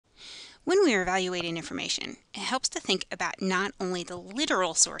When we are evaluating information, it helps to think about not only the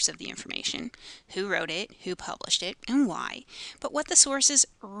literal source of the information, who wrote it, who published it, and why, but what the source is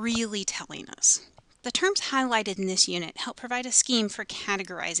really telling us. The terms highlighted in this unit help provide a scheme for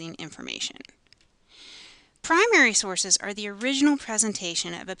categorizing information. Primary sources are the original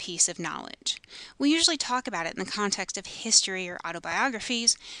presentation of a piece of knowledge. We usually talk about it in the context of history or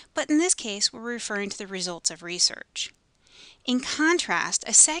autobiographies, but in this case we're referring to the results of research. In contrast,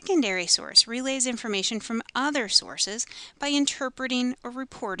 a secondary source relays information from other sources by interpreting or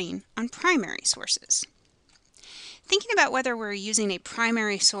reporting on primary sources. Thinking about whether we're using a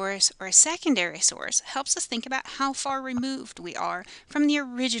primary source or a secondary source helps us think about how far removed we are from the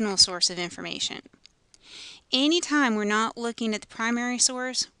original source of information. Anytime we're not looking at the primary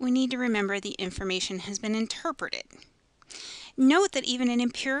source, we need to remember the information has been interpreted. Note that even an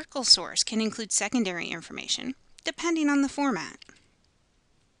empirical source can include secondary information, depending on the format.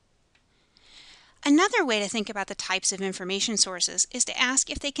 Another way to think about the types of information sources is to ask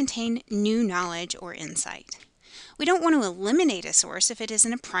if they contain new knowledge or insight. We don't want to eliminate a source if it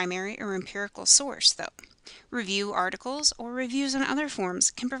isn't a primary or empirical source, though. Review articles or reviews in other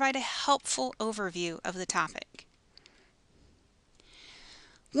forms can provide a helpful overview of the topic.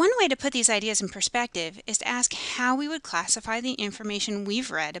 One way to put these ideas in perspective is to ask how we would classify the information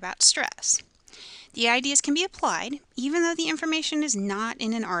we've read about stress. The ideas can be applied even though the information is not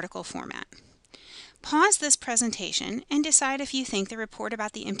in an article format. Pause this presentation and decide if you think the report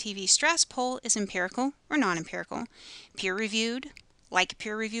about the MTV stress poll is empirical or non-empirical, peer-reviewed, like a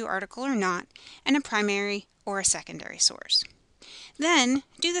peer review article or not, and a primary or a secondary source. Then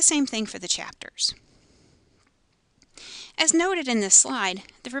do the same thing for the chapters. As noted in this slide,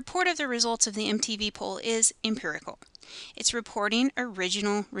 the report of the results of the MTV poll is empirical. It's reporting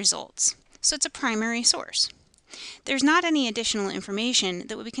original results, so it's a primary source. There's not any additional information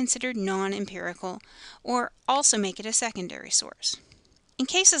that would be considered non-empirical or also make it a secondary source. In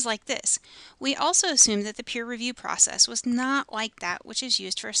cases like this, we also assume that the peer review process was not like that which is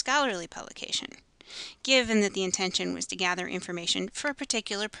used for a scholarly publication, given that the intention was to gather information for a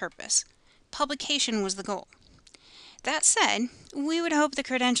particular purpose. Publication was the goal. That said, we would hope the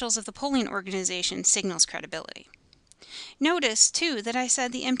credentials of the polling organization signals credibility. Notice, too, that I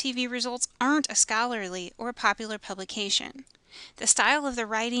said the MTV results aren't a scholarly or popular publication. The style of the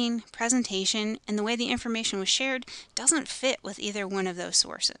writing, presentation, and the way the information was shared doesn't fit with either one of those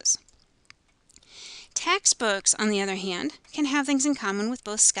sources. Textbooks, on the other hand, can have things in common with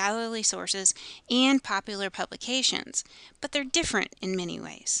both scholarly sources and popular publications, but they're different in many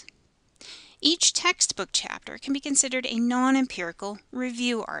ways. Each textbook chapter can be considered a non-empirical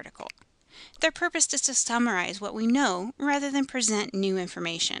review article. Their purpose is to summarize what we know rather than present new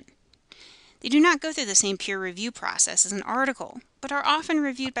information. They do not go through the same peer review process as an article, but are often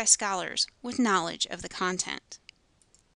reviewed by scholars with knowledge of the content.